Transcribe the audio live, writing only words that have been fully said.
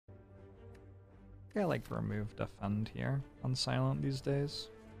I like remove defend here on silent these days.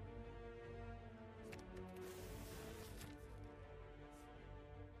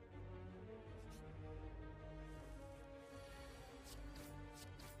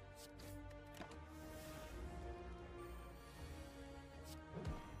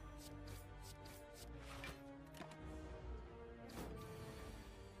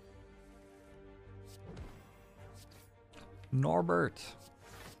 Norbert,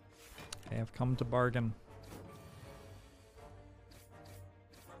 I have come to bargain.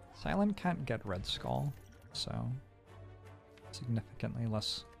 Silent can't get Red Skull, so significantly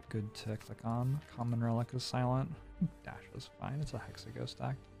less good to click on. Common Relic is silent. Dash is fine, it's a Hexago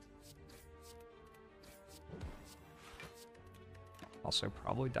stack. Also,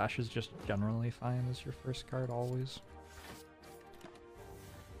 probably Dash is just generally fine as your first card always.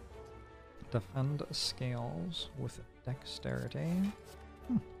 Defend scales with dexterity.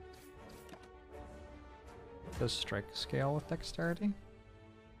 Does strike scale with dexterity?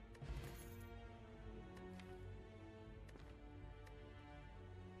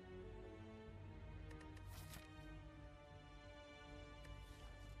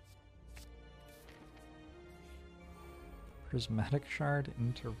 Prismatic Shard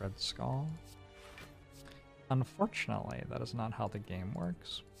into Red Skull. Unfortunately, that is not how the game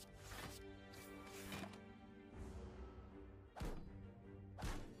works.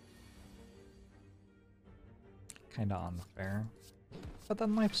 Kinda unfair. But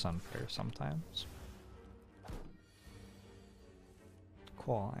then life's unfair sometimes.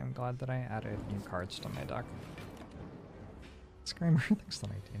 Cool, I'm glad that I added new cards to my deck. Screamer, thanks to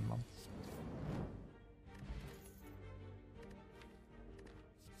 19 months.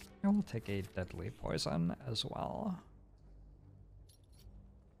 I will take a deadly poison as well.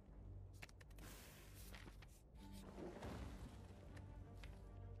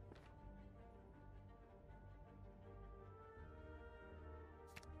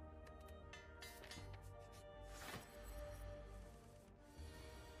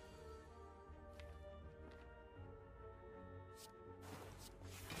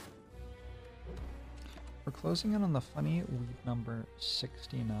 We're closing in on the funny lead number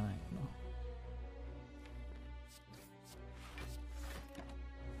 69.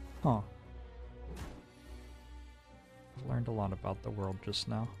 Huh. I've learned a lot about the world just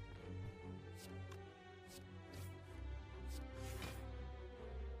now.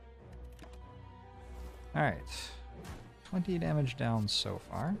 Alright. 20 damage down so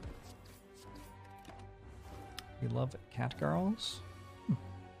far. We love cat girls.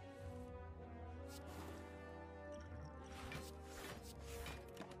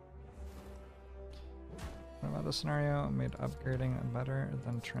 What about the scenario made upgrading better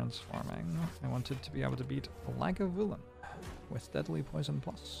than transforming? I wanted to be able to beat Lagavulin with Deadly Poison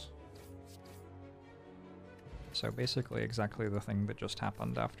Plus. So basically exactly the thing that just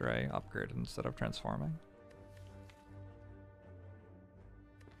happened after I upgraded instead of transforming.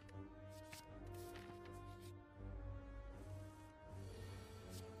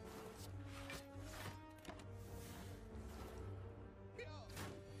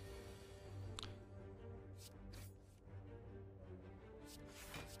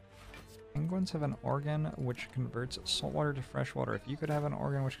 Penguins have an organ which converts saltwater to freshwater. If you could have an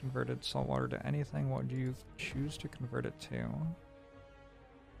organ which converted saltwater to anything, what would you choose to convert it to?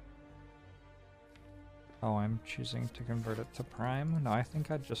 Oh, I'm choosing to convert it to Prime? No, I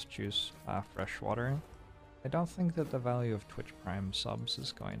think I'd just choose freshwater. I don't think that the value of Twitch Prime subs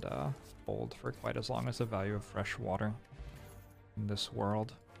is going to hold for quite as long as the value of freshwater in this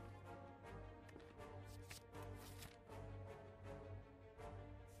world.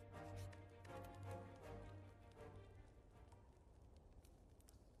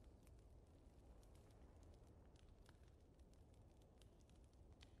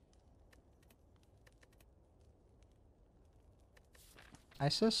 I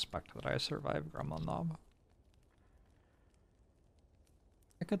suspect that I survived Gremlin Knob.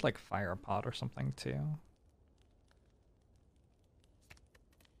 I could like fire a pot or something too.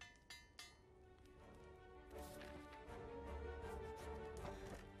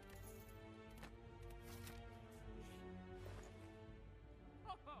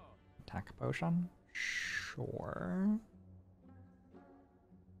 Attack potion? Sure.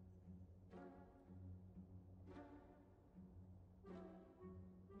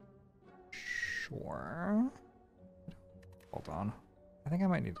 Sure. Hold on. I think I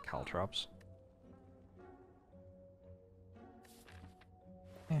might need caltrops.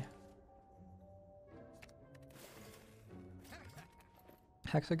 Yeah.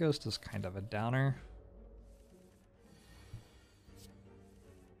 Hexaghost is kind of a downer.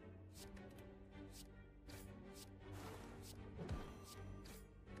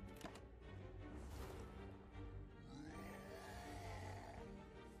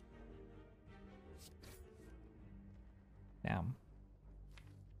 Damn.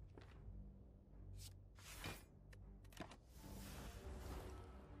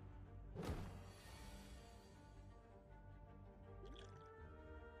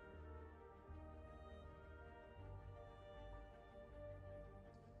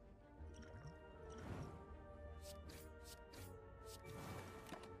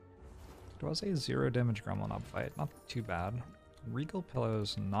 It was a 0 damage gremlin up fight, not too bad. Regal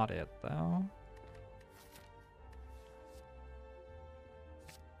Pillow's not it though.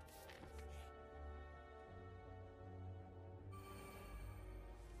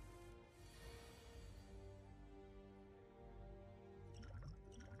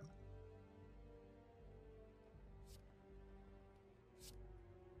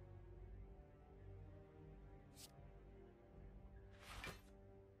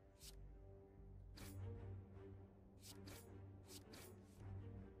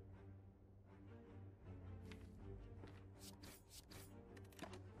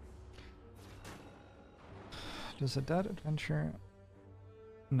 Does a dead adventure?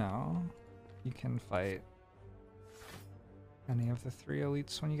 No. You can fight any of the 3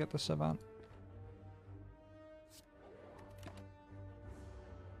 elites when you get this event.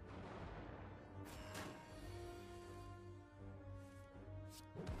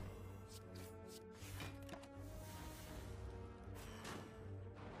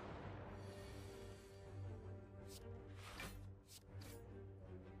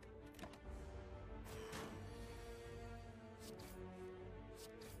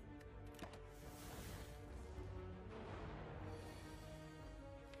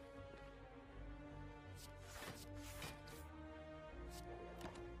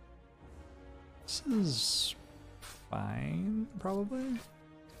 This is fine, probably. It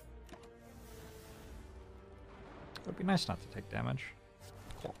would be nice not to take damage.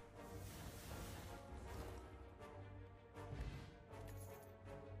 Cool.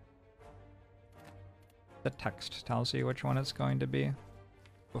 The text tells you which one it's going to be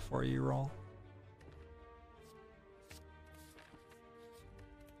before you roll.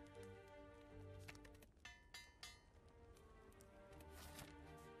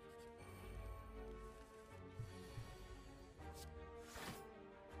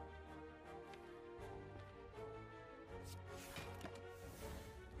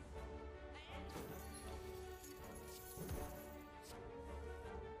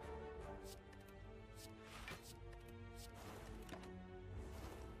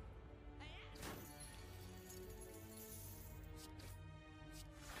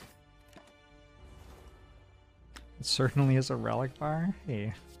 It certainly is a relic bar.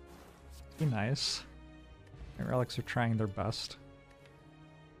 Hey, be nice. My relics are trying their best.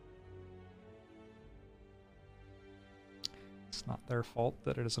 It's not their fault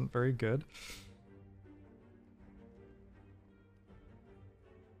that it isn't very good.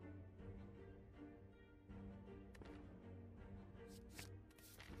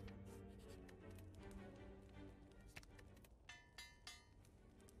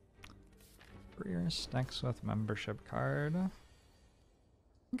 Stacks with membership card. I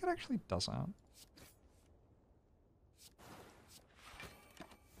think it actually doesn't.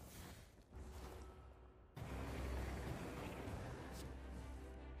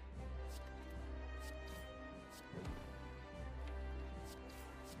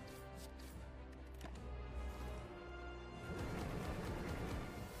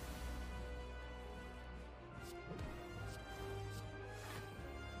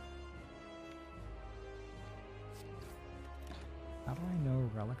 How do I know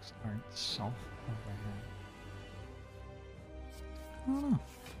relics aren't self-aware? I don't know.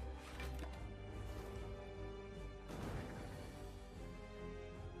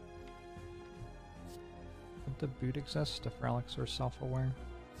 Would the boot exist if relics were self-aware?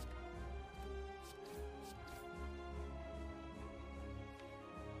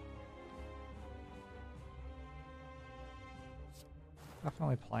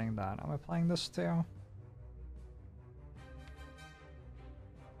 Definitely playing that. Am I playing this too?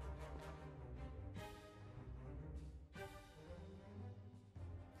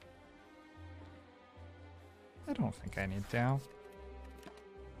 I don't think I need to.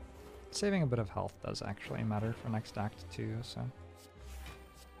 Saving a bit of health does actually matter for next act too, so.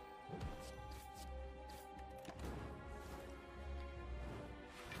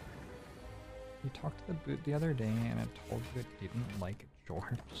 You talked to the boot the other day and it told you it didn't like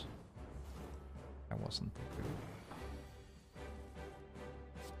Jorbs. I wasn't the boot.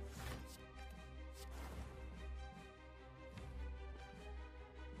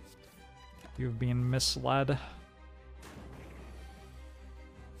 You've been misled.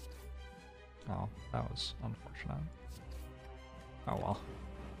 Oh, that was unfortunate. Oh well.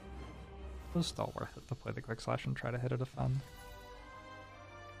 It was still worth it to play the quick slash and try to hit a defend.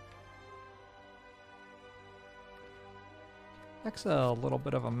 Deck's a little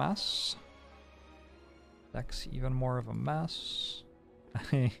bit of a mess. Deck's even more of a mess.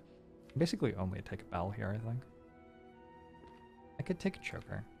 I basically only take a Bell here, I think. I could take a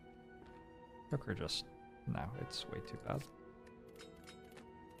Choker. Choker just... no, it's way too bad.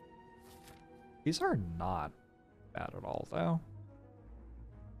 These are not bad at all, though.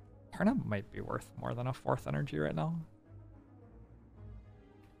 Turnip might be worth more than a 4th energy right now.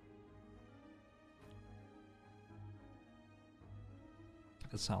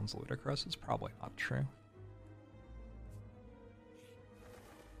 It sounds ludicrous, it's probably not true.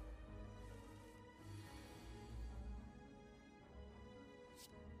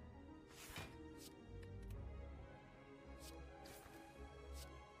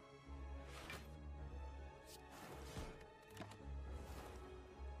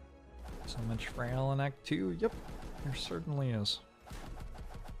 So much frail in Act 2. Yep, there certainly is.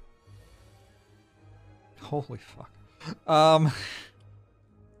 Holy fuck.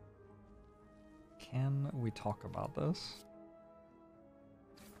 Can we talk about this?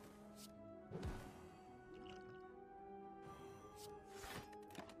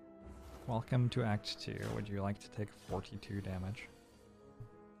 Welcome to Act 2. Would you like to take 42 damage?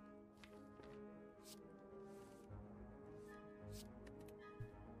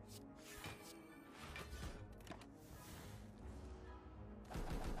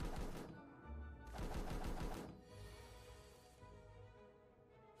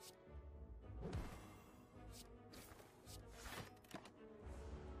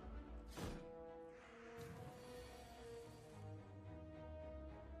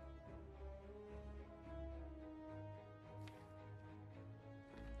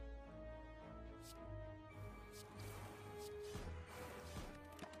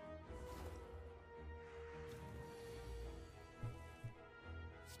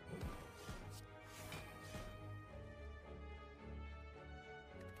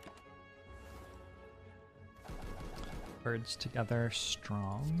 Birds together,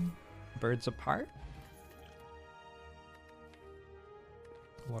 strong. Birds apart?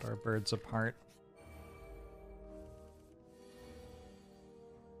 What are birds apart?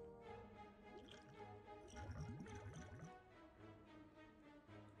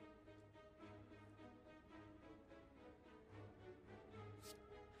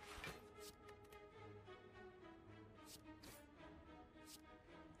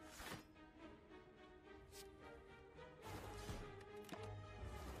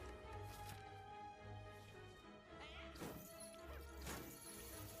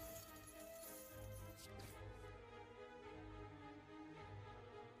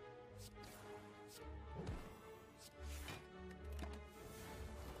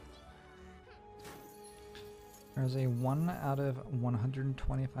 There's a 1 out of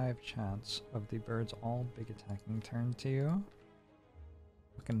 125 chance of the birds all big attacking turn to you.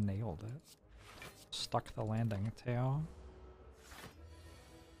 Fucking nailed it. Stuck the landing too.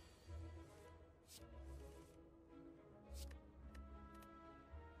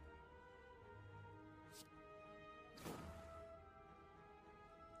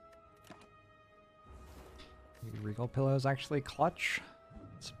 The Regal Pillow is actually clutch.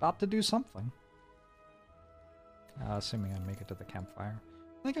 It's about to do something. Assuming I make it to the campfire.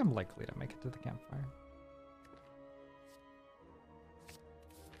 I think I'm likely to make it to the campfire.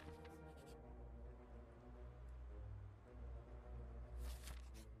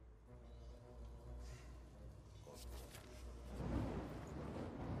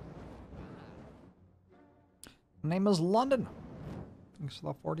 Name is London. Thanks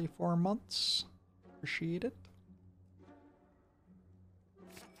for the 44 months. Appreciate it.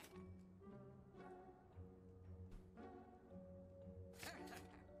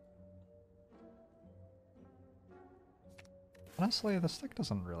 Honestly, this deck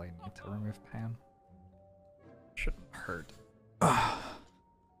doesn't really need to remove Pan. Shouldn't hurt.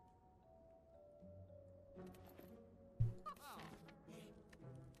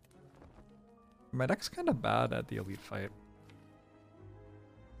 My deck's kind of bad at the elite fight.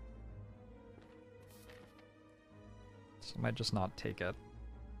 So I might just not take it.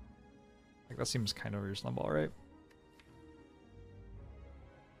 Like, that seems kind of reasonable, right?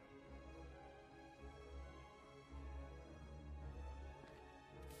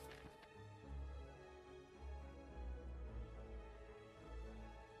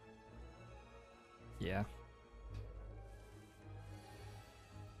 Yeah.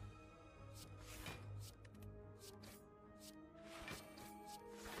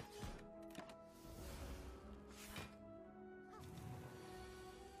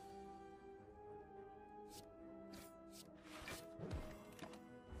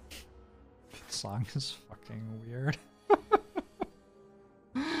 song is fucking weird.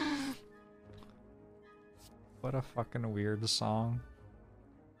 What a fucking weird song.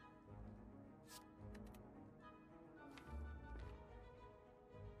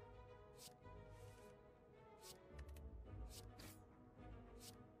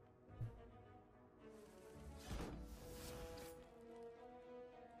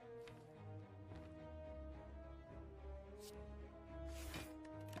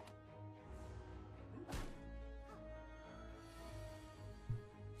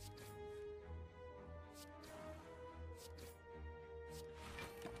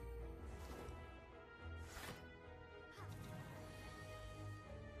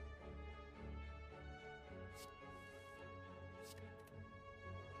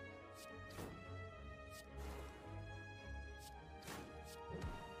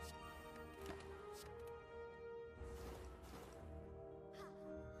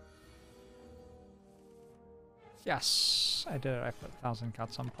 Yes, I did it. I put 1,000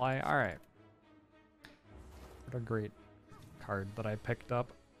 cuts on play. Alright. What a great card that I picked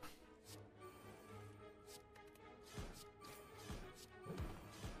up.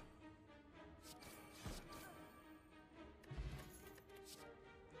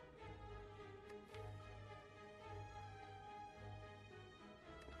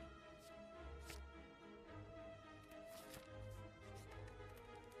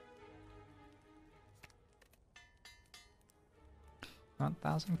 I want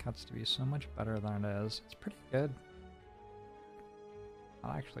 1,000 cuts to be so much better than it is. It's pretty good.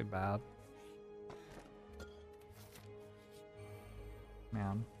 Not actually bad.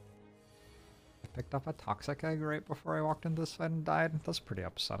 Man. I picked up a toxic egg right before I walked into this fight and died. That's pretty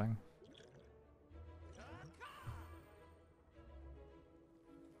upsetting.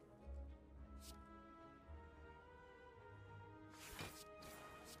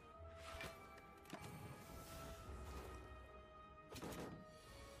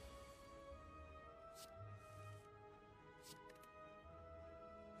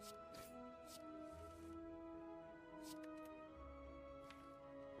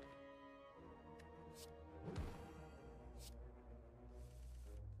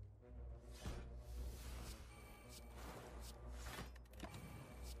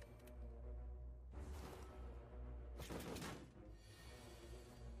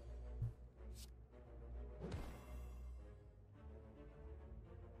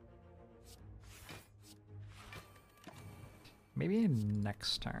 Maybe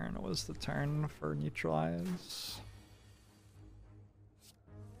next turn was the turn for neutralize.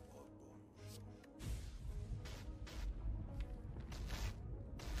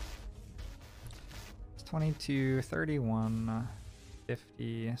 It's 22, 31,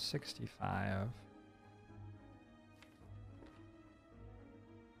 50, 65.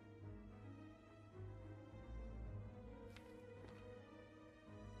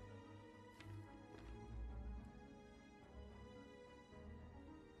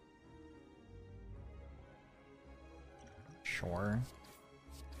 Sure.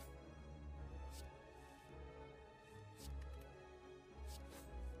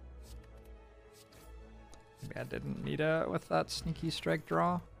 Maybe I didn't need it with that sneaky strike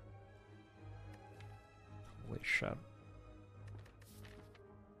draw. Holy shit.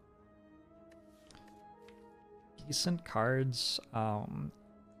 Decent cards.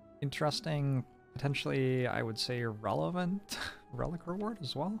 Interesting, potentially I would say relevant relic reward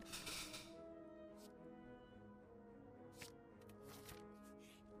as well.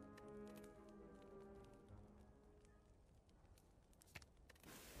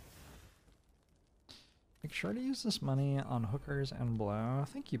 Make sure to use this money on hookers and blow.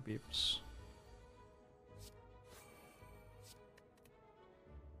 Thank you, Beeps.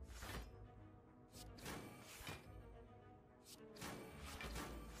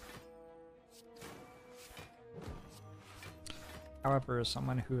 However, as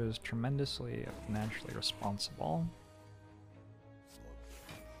someone who is tremendously financially responsible,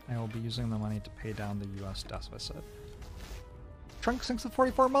 I will be using the money to pay down the US deficit. Trunk sinks of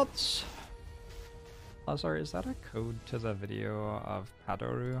 44 months! Lazar, is that a code to the video of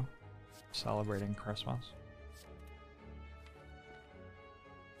Padoru celebrating Christmas?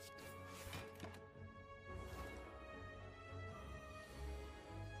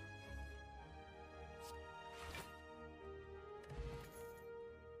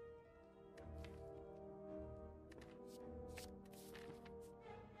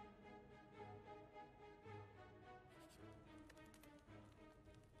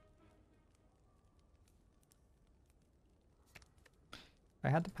 If I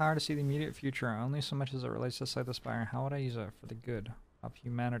had the power to see the immediate future, only so much as it relates to Slay the Spire, how would I use it for the good of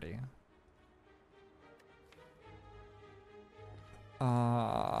humanity?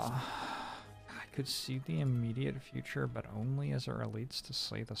 I could see the immediate future, but only as it relates to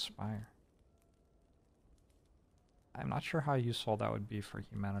Slay the Spire. I'm not sure how useful that would be for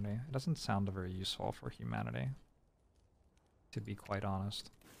humanity. It doesn't sound very useful for humanity, to be quite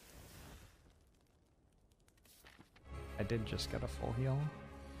honest. I did just get a full heal.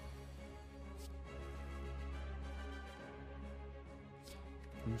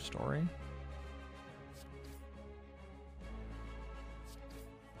 True story.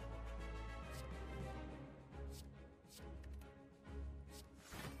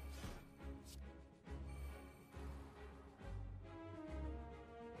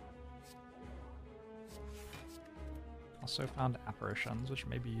 Also found apparitions, which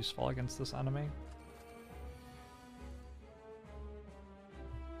may be useful against this enemy.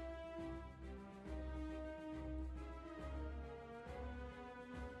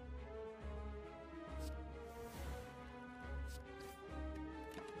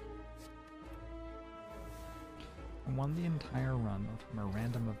 I won the entire run from a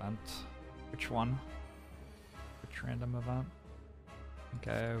random event. Which one? Which random event? I think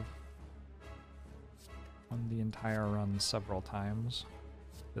I've won the entire run several times.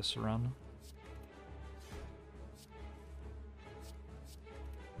 This run.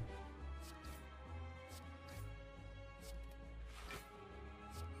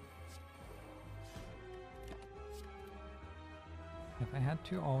 If I had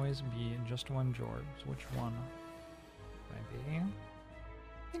to always be just one Jorbs, which one would I be?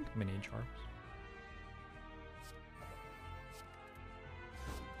 I think mini Jorbs.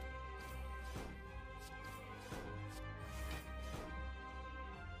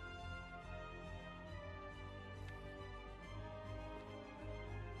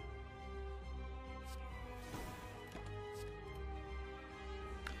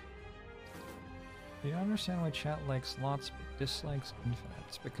 Do you understand why chat likes lots but dislikes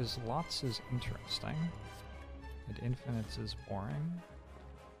infinites? Because lots is interesting, and infinites is boring.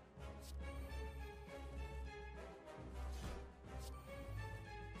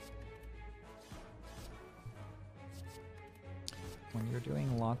 When you're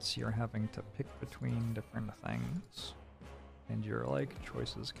doing lots, you're having to pick between different things, and your like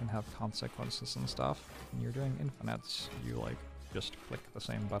choices can have consequences and stuff. When you're doing infinites, you like just click the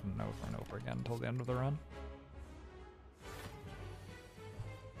same button over and over again until the end of the run.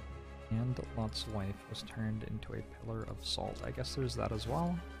 And Lot's wife was turned into a pillar of salt. I guess there's that as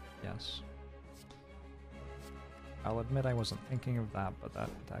well? Yes. I'll admit I wasn't thinking of that, but that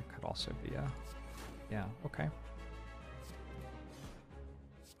could also be a... Yeah, okay.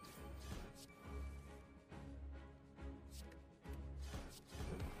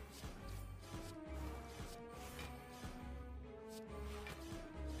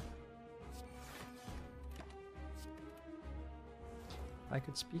 If I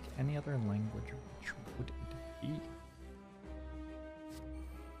could speak any other language, which would it be?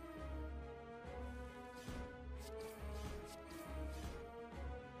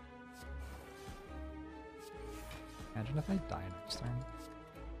 Imagine if I die next turn.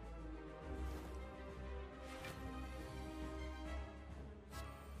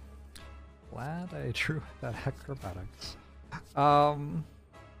 Glad I drew that acrobatics.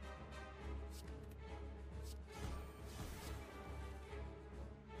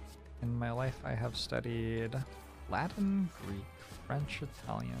 In my life, I have studied Latin, Greek, French,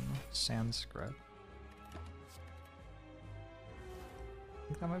 Italian, Sanskrit. I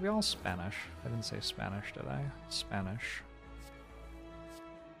think that might be all Spanish. I didn't say Spanish, did I? Spanish.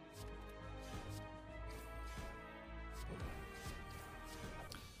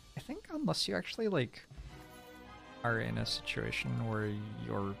 I think unless you actually, like, are in a situation where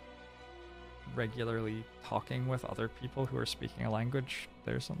you're regularly talking with other people who are speaking a language,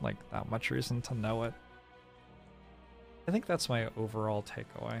 there isn't like that much reason to know it. I think that's my overall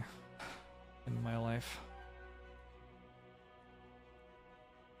takeaway in my life.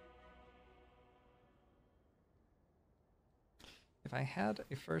 If I had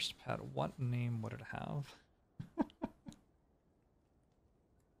a first pet, what name would it have?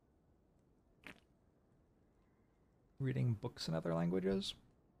 Reading books in other languages?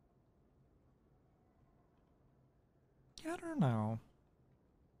 Yeah, I don't know.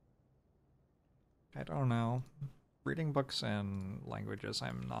 I don't know. Reading books in languages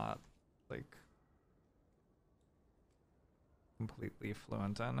I'm not, like, completely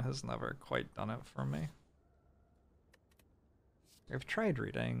fluent in has never quite done it for me. I've tried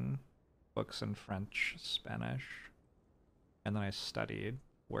reading books in French, Spanish, and then I studied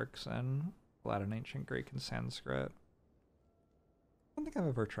works in Latin, Ancient Greek, and Sanskrit. I don't think I've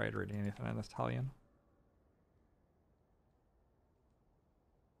ever tried reading anything in Italian.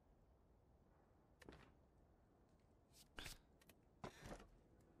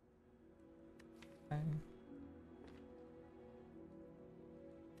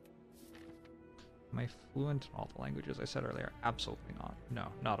 Am I fluent in all the languages I said earlier? Absolutely not. No,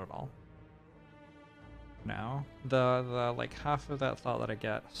 not at all. No. The like half of that thought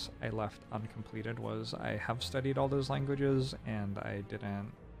that I left uncompleted was I have studied all those languages and I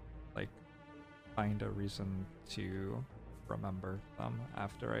didn't like find a reason to remember them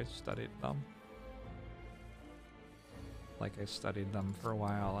after I studied them. Like I studied them for a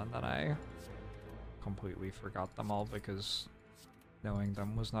while and then I completely forgot them all because knowing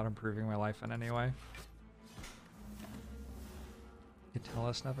them was not improving my life in any way.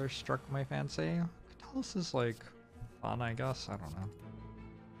 Catullus never struck my fancy. Catullus is like fun, I guess. I don't know.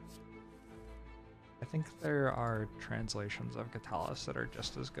 I think there are translations of Catullus that are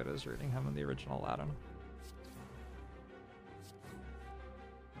just as good as reading him in the original Latin.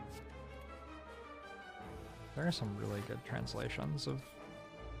 There are some really good translations of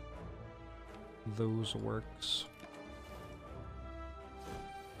those works.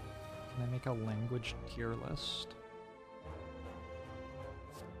 Can I make a language tier list?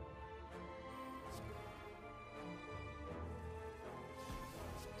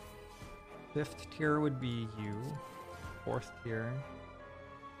 Fifth tier would be you. Fourth tier,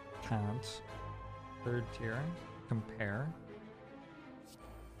 can't. Third tier, compare.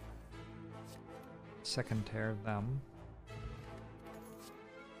 Second tier, them.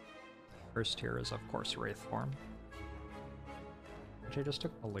 First tier is, of course, Wraith form. Which I just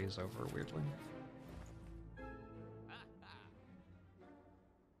took Malaise over, weirdly.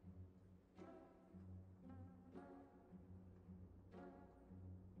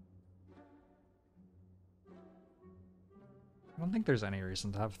 I don't think there's any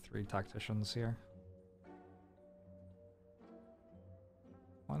reason to have 3 tacticians here.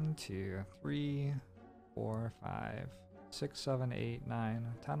 1, 2, 3, 4, 5, 6, 7, 8, 9,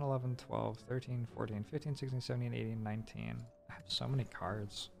 10, 11, 12, 13, 14, 15, 16, 17, 18, 19. I have so many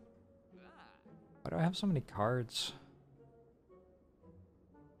cards. Why do I have so many cards?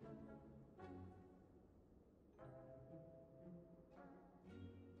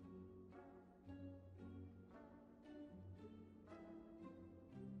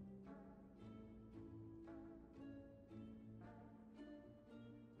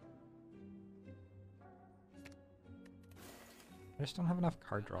 I just don't have enough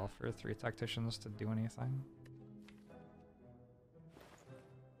card draw for 3 tacticians to do anything.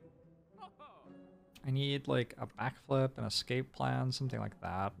 I need like a backflip, an escape plan, something like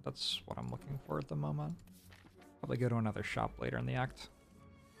that. That's what I'm looking for at the moment. Probably go to another shop later in the act.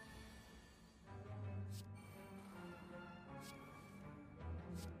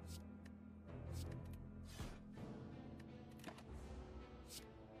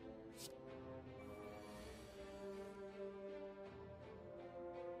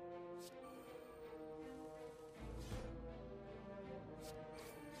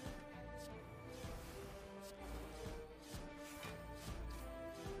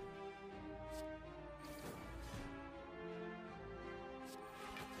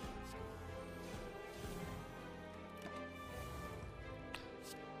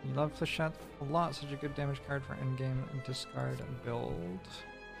 You love Flechette a lot, such a good damage card for endgame discard and build.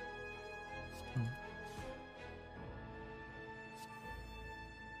 I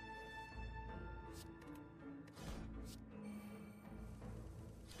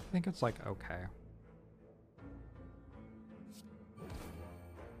think it's like okay.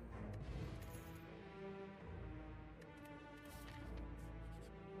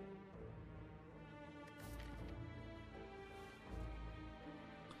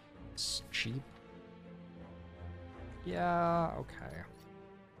 It's cheap. Yeah, okay.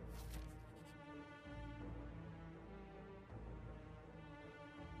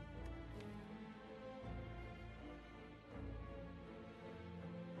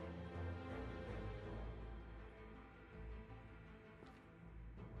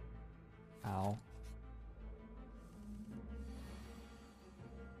 Ow.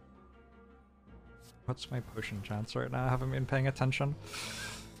 What's my potion chance right now? I haven't been paying attention.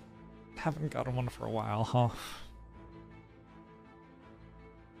 Haven't gotten one for a while, huh?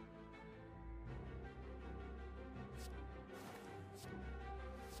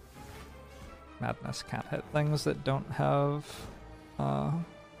 Madness can't hit things that don't have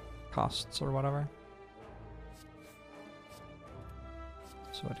costs or whatever.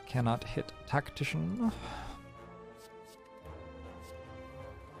 So it cannot hit Tactician.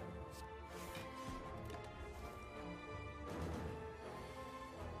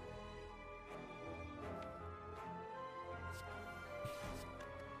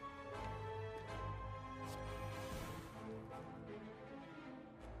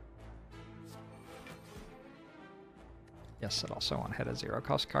 Yes, it also won't hit a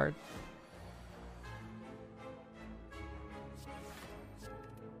 0-cost card.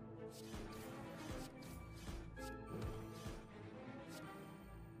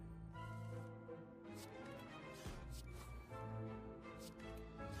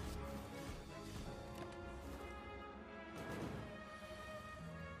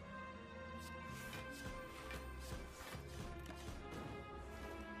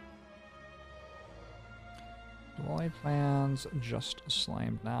 Dual plans just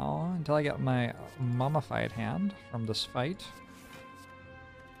slimed now until I get my mummified hand from this fight.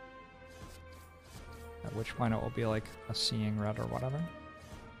 At which point it will be like a seeing red or whatever.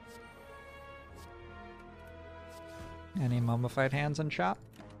 Any mummified hands in chat?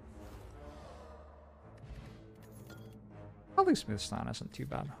 Oddly Smooth Stone isn't too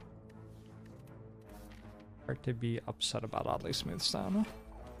bad. Hard to be upset about Oddly Smooth Stone.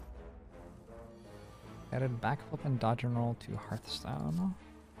 Added backflip and dodge and roll to Hearthstone.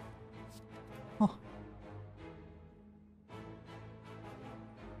 Huh.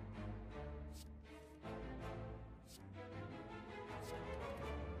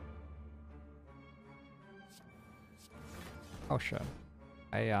 Oh shit.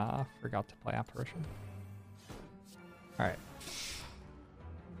 I forgot to play Apparition. Alright.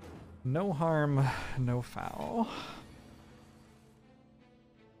 No harm, no foul.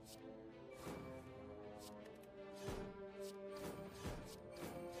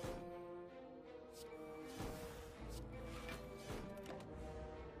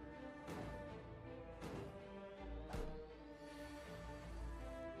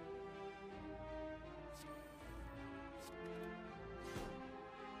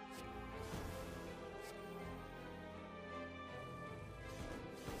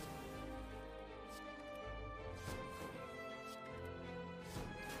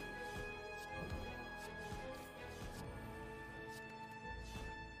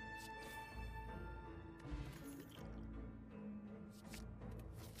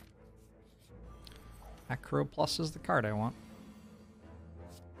 Acro Plus is the card I want.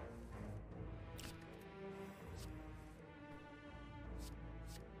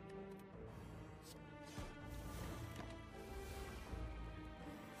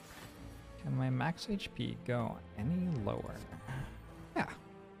 Can my max HP go any lower? Yeah.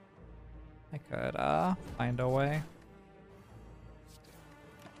 I could find a way.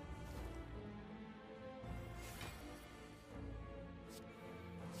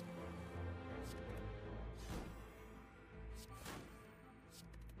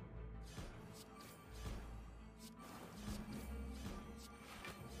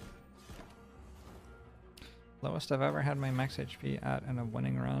 Lowest I've ever had my max HP at in a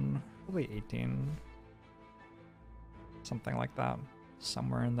winning run, probably 18. Something like that.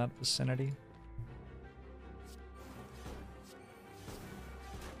 Somewhere in that vicinity.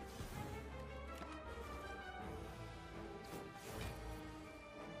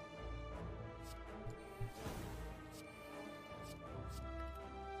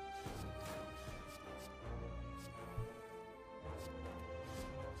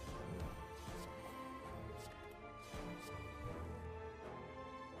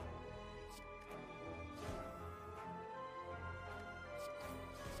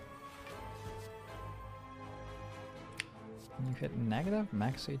 You hit negative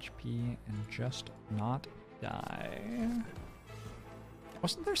max HP and just not die.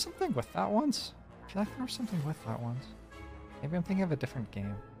 Wasn't there something with that once? I feel like there was something with that once. Maybe I'm thinking of a different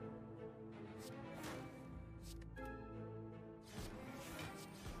game.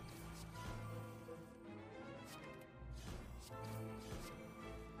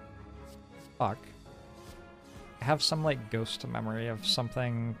 Fuck. I have some like ghost memory of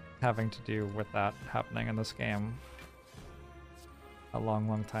something having to do with that happening in this game. A long,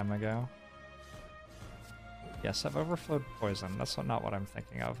 long time ago. Yes, I've overflowed poison. That's not what I'm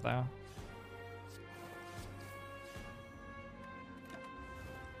thinking of, though.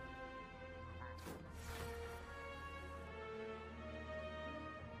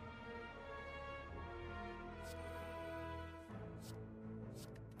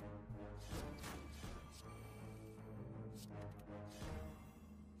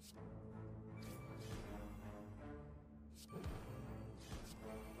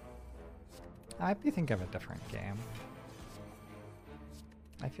 I'd be thinking of a different game.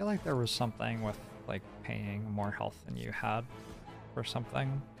 I feel like there was something with, like, paying more health than you had or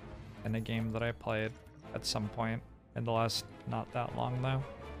something in a game that I played at some point in the last not that long, though.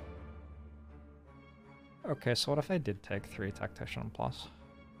 Okay, so what if I did take 3 Tactician Plus?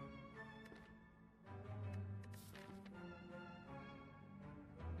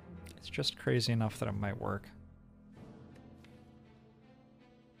 It's just crazy enough that it might work.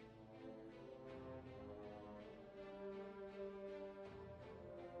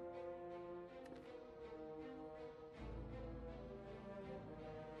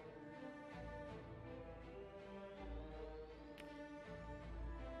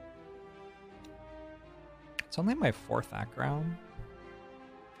 It's only my 4th acro.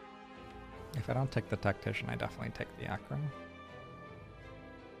 If I don't take the Tactician, I definitely take the acro.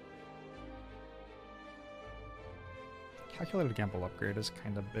 Calculated Gamble upgrade is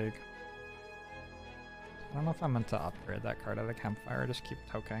kind of big. I don't know if I'm meant to upgrade that card at a campfire, just keep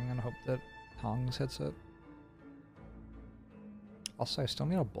toking and hope that Tongs hits it. Also, I still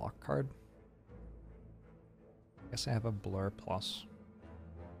need a block card. I guess I have a Blur Plus.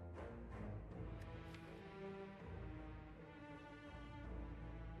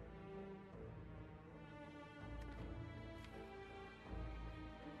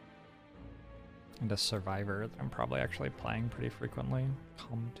 And a Survivor that I'm probably actually playing pretty frequently,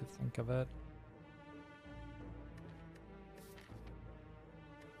 come to think of it.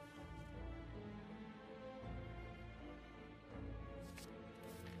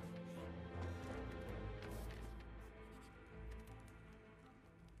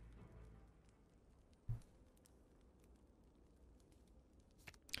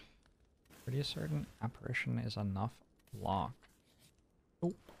 Pretty certain Apparition is enough block.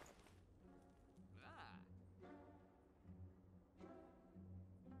 Oh.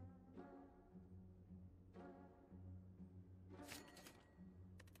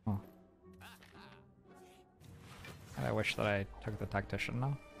 Oh. And I wish that I took the Tactician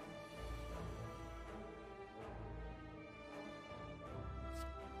now.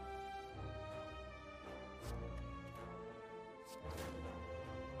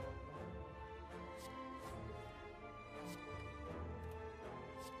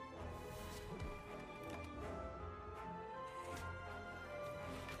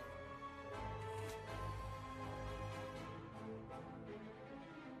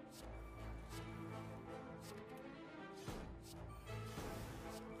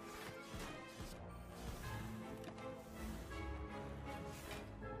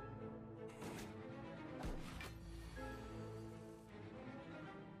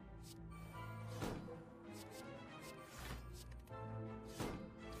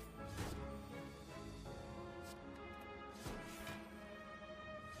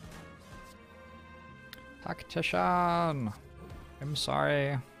 Tactician! I'm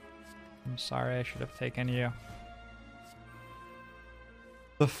sorry. I'm sorry, I should have taken you.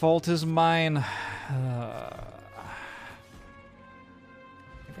 The fault is mine. Maybe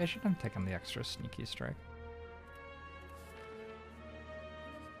I should have taken the extra sneaky strike.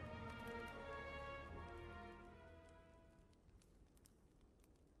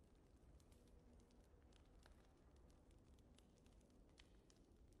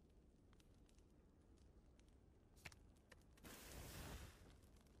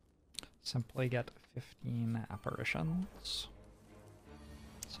 Simply get 15 apparitions.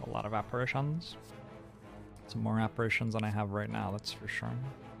 So a lot of apparitions. Some more apparitions than I have right now, that's for sure.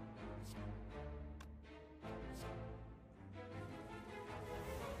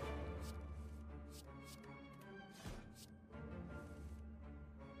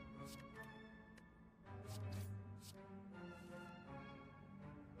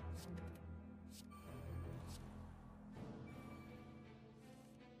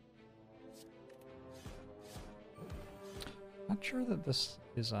 Not sure that this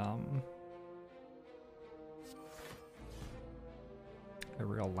is a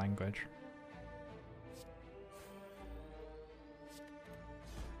real language.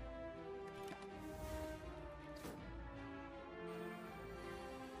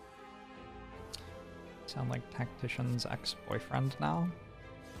 Sound like Tactician's ex-boyfriend now?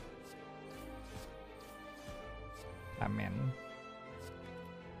 I mean,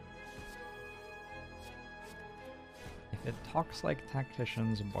 if it talks like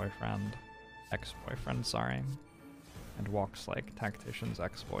Tactician's boyfriend, ex-boyfriend, sorry, and walks like Tactician's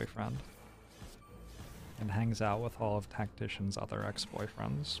ex-boyfriend, and hangs out with all of Tactician's other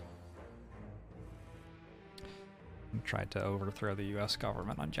ex-boyfriends, and tried to overthrow the US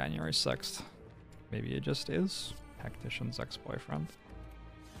government on January 6th, maybe it just is Tactician's ex-boyfriend.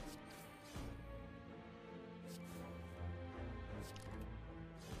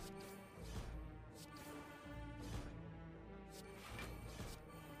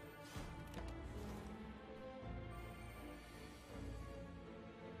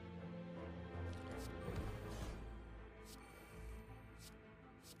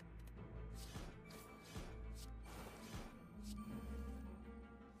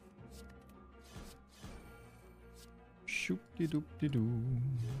 Shoop-de-doop-de-doo.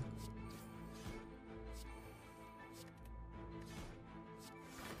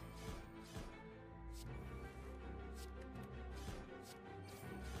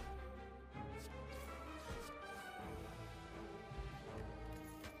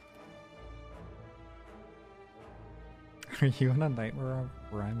 Are you in a nightmare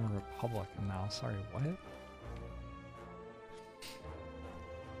where I'm a Republican now? Sorry, what? That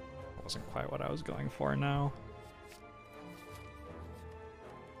wasn't quite what I was going for now.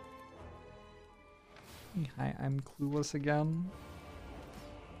 Hi, I'm clueless again.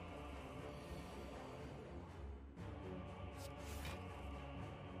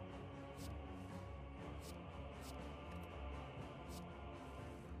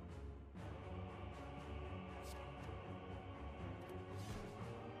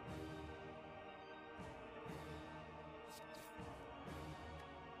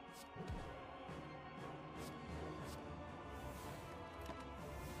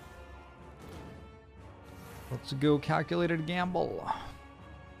 Let's go calculated gamble.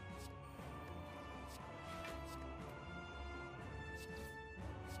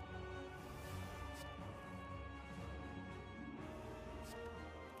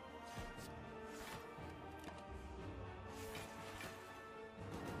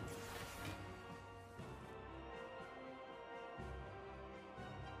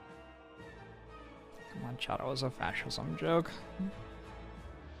 Come on, chat, it was a fascism joke.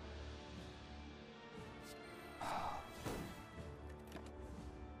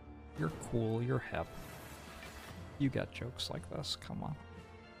 You're cool, you're hip. You get jokes like this, come on.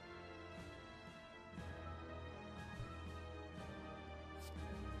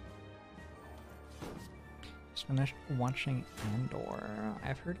 Just finished watching Andor.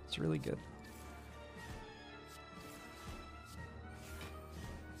 I've heard it's really good.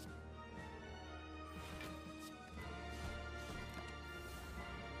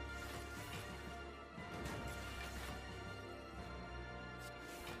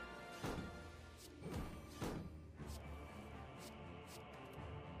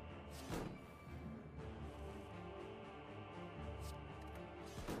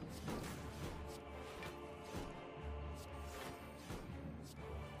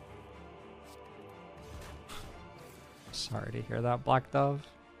 Sorry to hear that, Black Dove.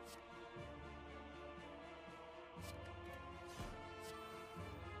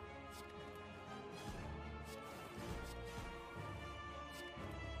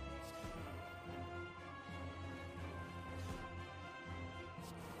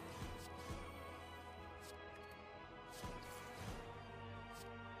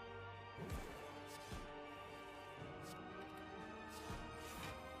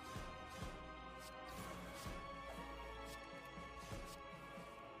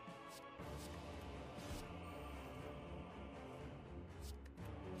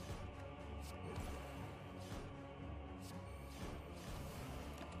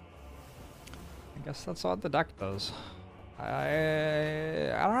 I guess that's what the deck does.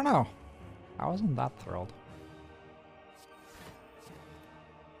 I don't know. I wasn't that thrilled.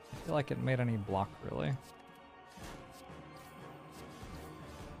 I feel like it made any block, really.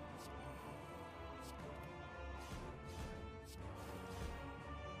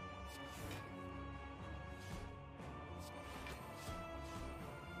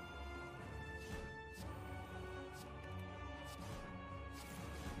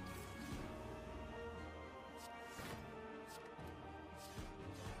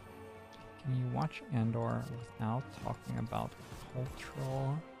 Can you watch Andor without talking about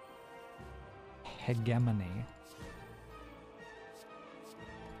cultural hegemony?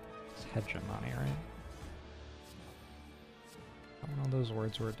 It's hegemony, right? One of those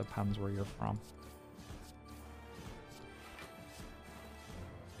words where it depends where you're from.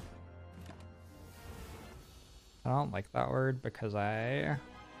 I don't like that word because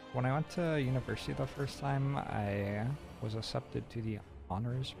when I went to university the first time, I was accepted to the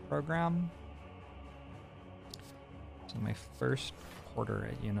honors program. So my first quarter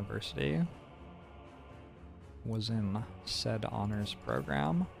at university was in said honors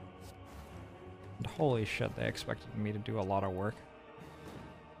program. And holy shit, they expected me to do a lot of work.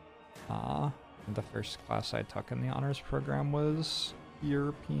 The first class I took in the honors program was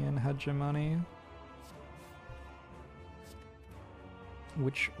European hegemony,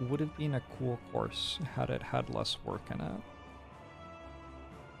 which would have been a cool course had it had less work in it,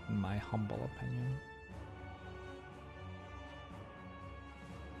 in my humble opinion.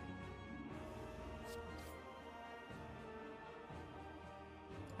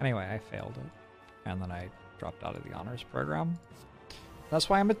 Anyway, I failed it, and then I dropped out of the honors program. That's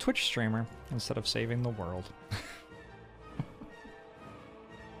why I'm a Twitch streamer, instead of saving the world.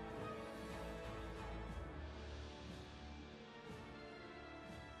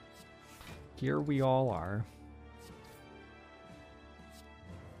 Here we all are.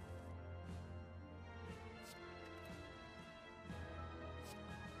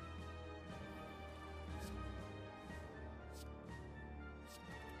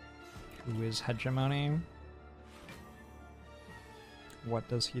 Who is Hegemony? What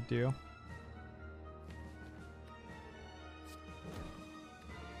does he do?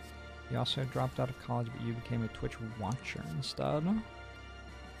 You also dropped out of college, but you became a Twitch watcher instead.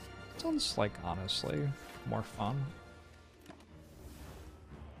 Sounds like, honestly, more fun.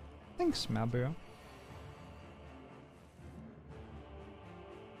 Thanks, Mabu.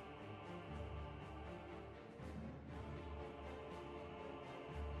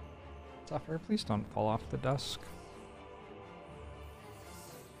 Zephyr, please don't fall off the desk.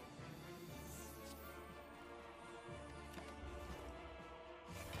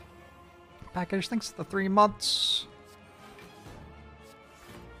 Package, thanks for the 3 months.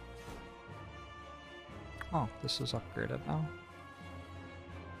 Oh, this is upgraded now.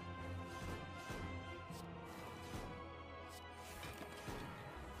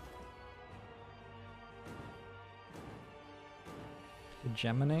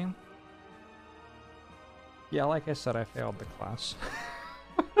 Gemini? Yeah, like I said, I failed the class.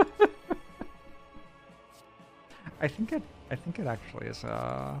 I think it actually is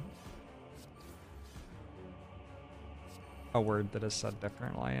a word that is said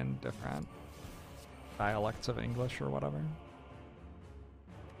differently in different dialects of English or whatever.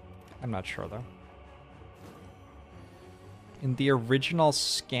 I'm not sure though. In the original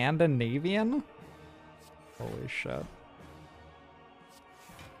Scandinavian? Holy shit.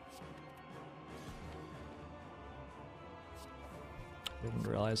 Didn't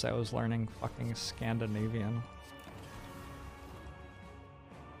realize I was learning fucking Scandinavian.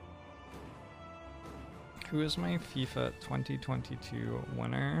 Who is my FIFA 2022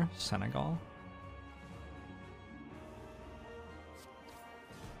 winner? Senegal.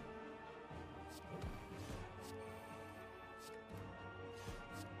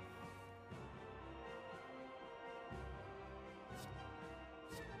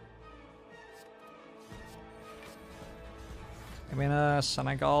 I've been a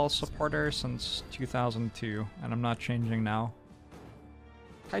Senegal supporter since 2002, and I'm not changing now.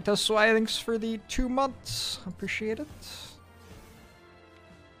 Kaito Swai, thanks for the 2 months. Appreciate it.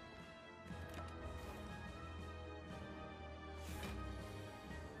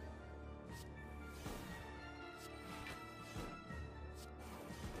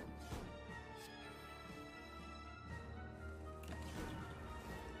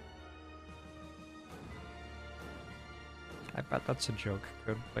 I bet that's a joke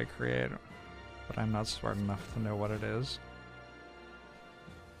could they create, but I'm not smart enough to know what it is.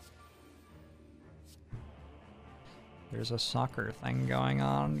 There's a soccer thing going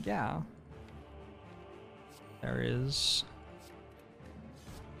on, yeah. There is.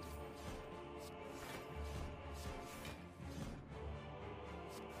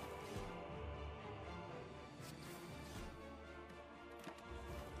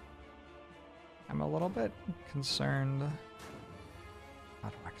 I'm a little bit concerned.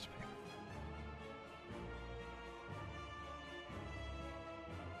 Not XP.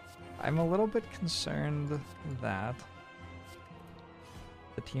 I'm a little bit concerned that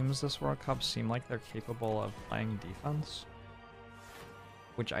the teams this World Cup seem like they're capable of playing defense,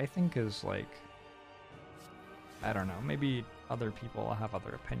 which I think is like, I don't know, maybe other people have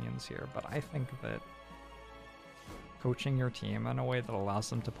other opinions here, but I think that coaching your team in a way that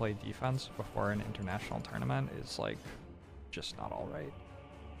allows them to play defense before an international tournament is like just not all right.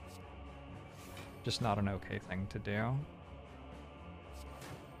 Just not an okay thing to do.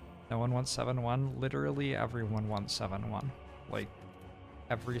 No one wants 7-1. Literally everyone wants 7-1. Like,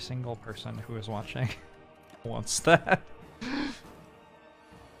 every single person who is watching wants that.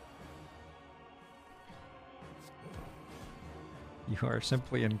 You are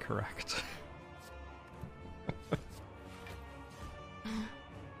simply incorrect.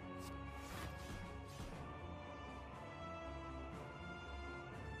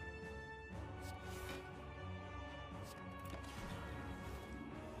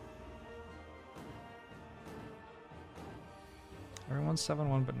 Everyone's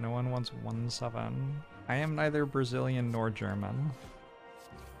 7-1, but no one wants 1-7. I am neither Brazilian nor German.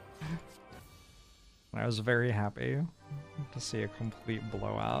 I was very happy to see a complete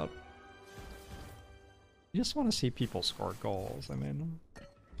blowout. You just want to see people score goals. I mean,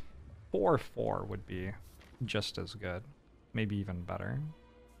 4-4 would be just as good. Maybe even better.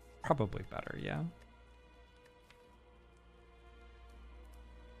 Probably better, yeah.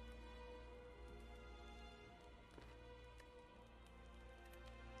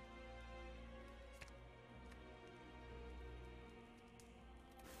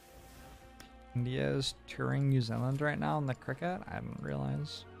 India is touring New Zealand right now in the cricket? I didn't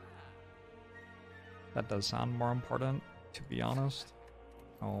realize. That does sound more important, to be honest.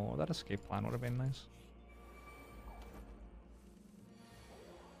 Oh, that escape plan would have been nice.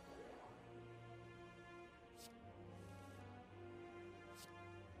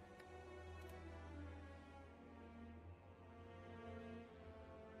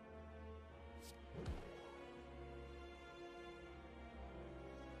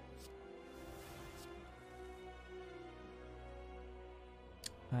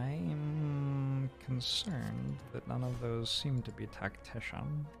 I'm concerned that none of those seem to be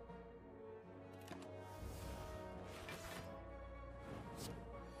tactician.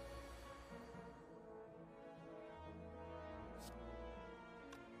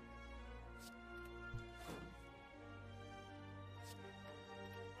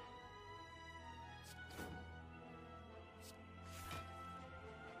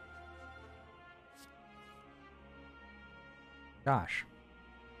 Gosh.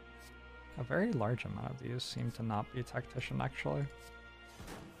 A very large amount of these seem to not be tactician, actually.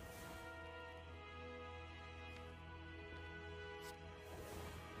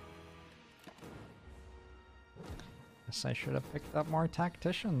 Guess I should have picked up more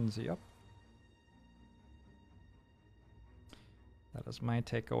tacticians, yep. That is my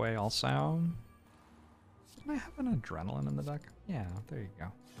takeaway also. Did I have an adrenaline in the deck? Yeah, there you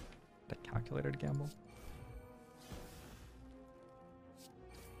go. The calculated gamble.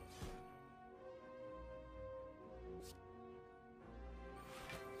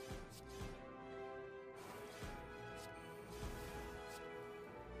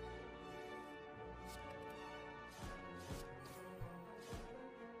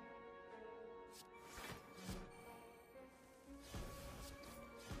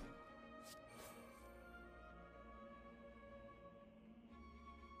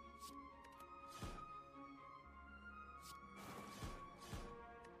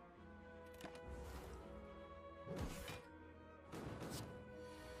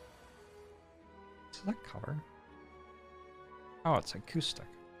 Is that cover? Oh, it's acoustic.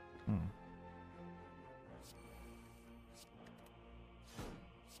 Hmm.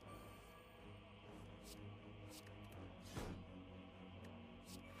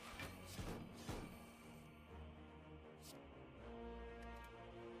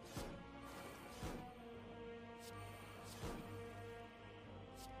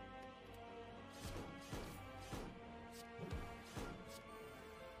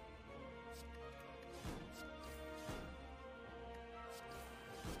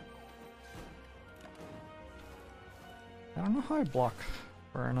 I don't know how I block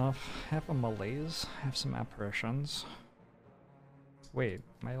far enough. I have a malaise, I have some apparitions. Wait,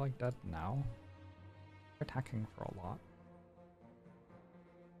 am I like dead now? They're attacking for a lot.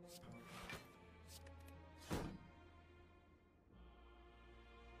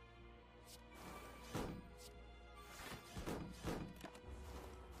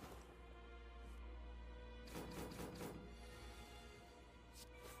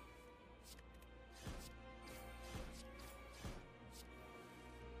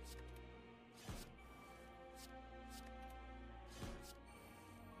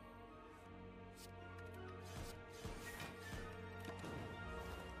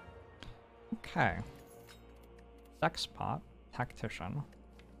 Okay. Sexpot, tactician.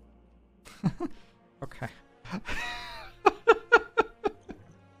 Okay.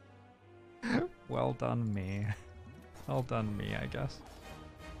 Well done me. Well done me, I guess.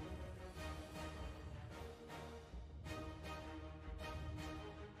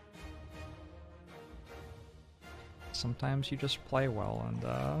 Sometimes you just play well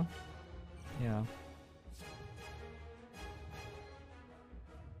and, yeah.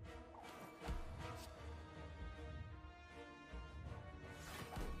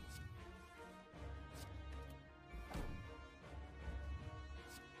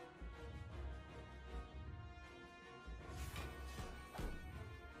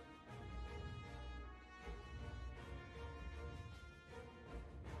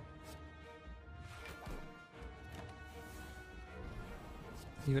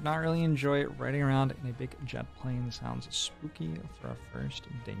 You would not really enjoy riding around in a big jet plane. Sounds spooky for a first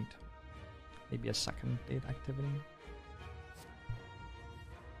date. Maybe a second date activity.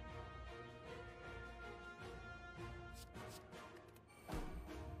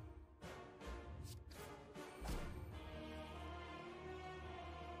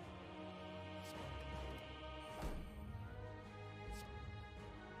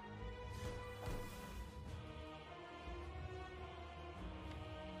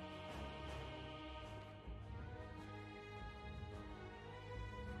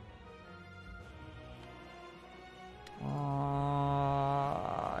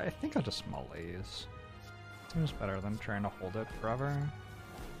 I think I'll just malaise. Seems better than trying to hold it forever.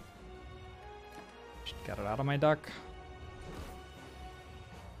 Get it out of my deck.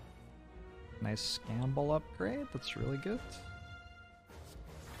 Nice Scamble upgrade, that's really good.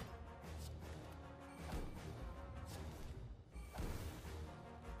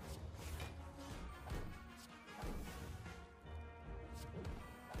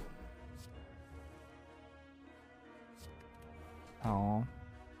 Oh.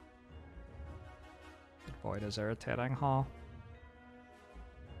 The void is irritating, huh?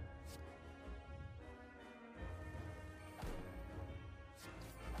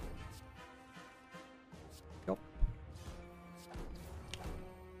 Yep.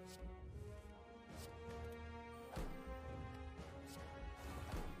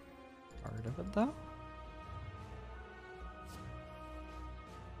 Part of it though.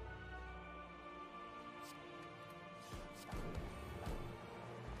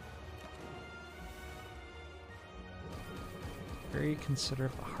 Very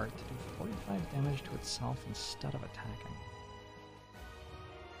considerate of the heart to do 45 damage to itself instead of attacking.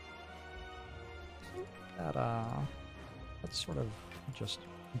 That's sort of just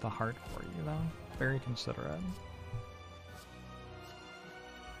the heart for you though. Very considerate.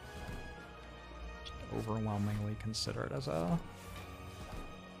 Just overwhelmingly considerate as a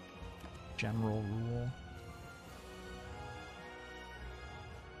general rule.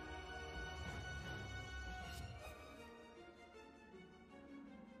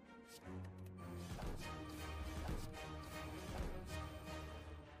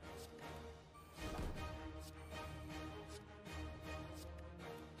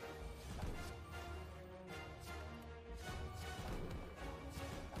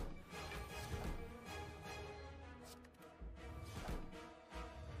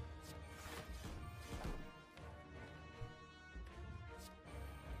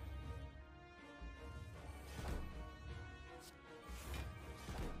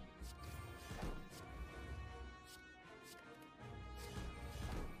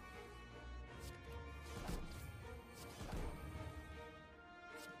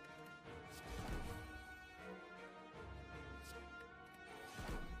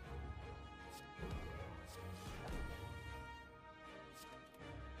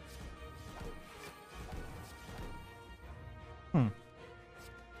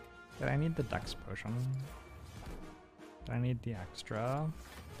 Did I need the Dex potion? Did I need the extra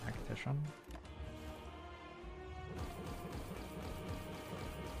tactician?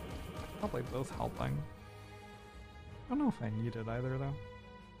 Probably both helping. I don't know if I needed either though.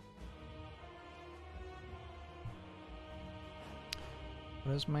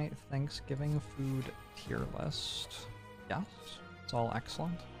 What is my Thanksgiving food tier list? Yes, it's all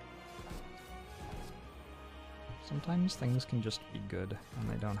excellent. Sometimes things can just be good and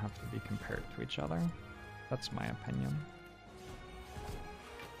they don't have to be compared to each other. That's my opinion.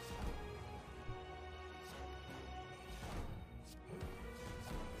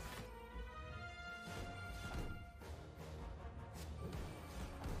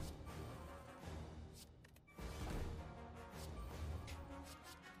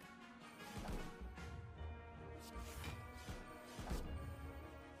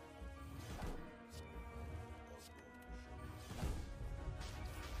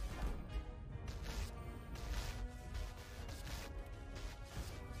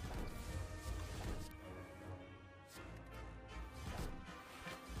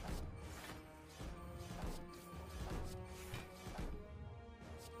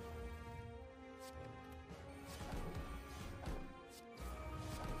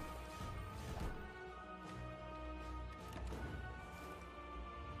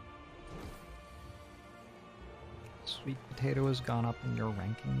 Sweet potato has gone up in your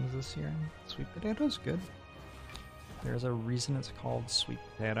rankings this year. Sweet potato's good. There's a reason it's called sweet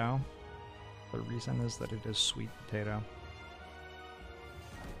potato. The reason is that it is sweet potato.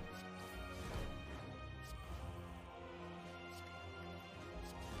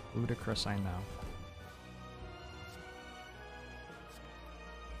 Ludicrous, I know.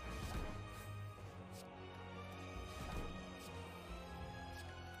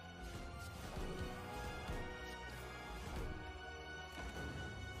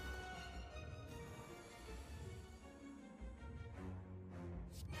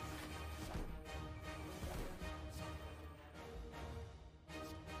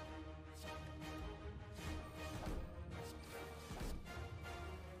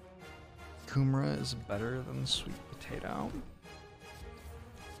 Kumra is better than sweet potato.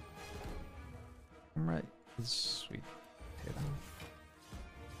 Kumra is sweet potato.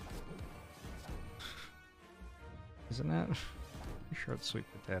 Isn't it? Pretty sure it's sweet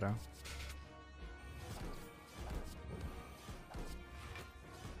potato.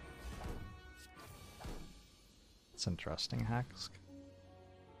 That's interesting, Hax.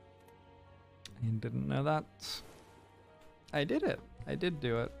 I didn't know that. I did it. I did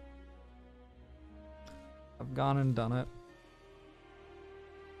do it. I've gone and done it.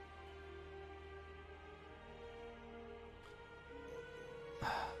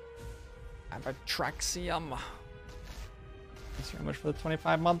 Abatraxium. Thanks very much for the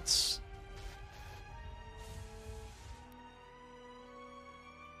 25 months.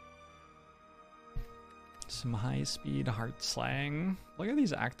 Some high-speed heart slang. Look at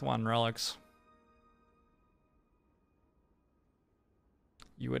these Act 1 relics.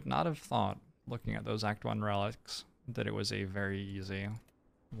 You would not have thought, looking at those Act 1 relics, that it was a very easy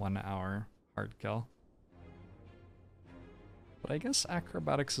 1 hour hard kill. But I guess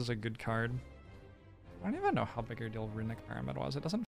Acrobatics is a good card. I don't even know how big a deal Runic Pyramid was. It doesn't